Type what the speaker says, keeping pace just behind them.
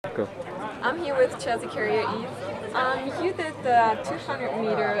I'm here with Chelsea Carrier-Eve. You did the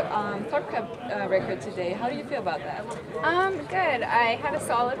 200-meter Thorpe Cup record today. How do you feel about that? Good. I had a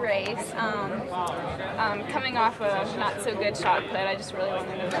solid race. Coming off a not so good shot put, I just really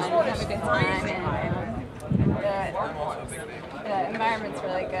wanted to run and have a good time, and the environment's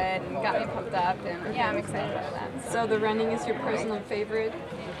really good and got me pumped up, and yeah, I'm excited about that. So the running is your personal favorite?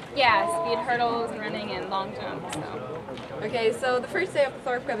 Yeah, speed hurdles, running, and long jump. So. Okay, so the first day of the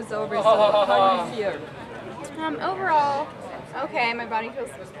Thorpe Cup is over, so how do you feel? Overall, okay, my body feels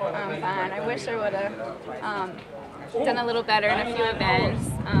fine. I wish I would have done a little better in a few events.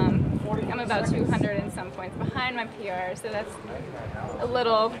 I'm about 200 and some points behind my PR, so that's a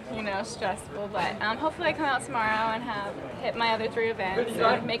little, stressful. But hopefully I come out tomorrow and hit my other 3 events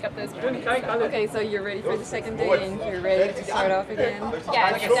and make up those points. Okay, so you're ready for the second day and you're ready to start off again?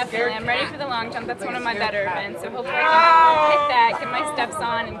 Yeah, definitely. I'm ready for the long jump. That's one of my better events, so hopefully I can hit that, get my steps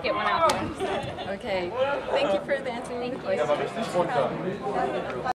on, and get one out there. Okay, thank you for answering the question.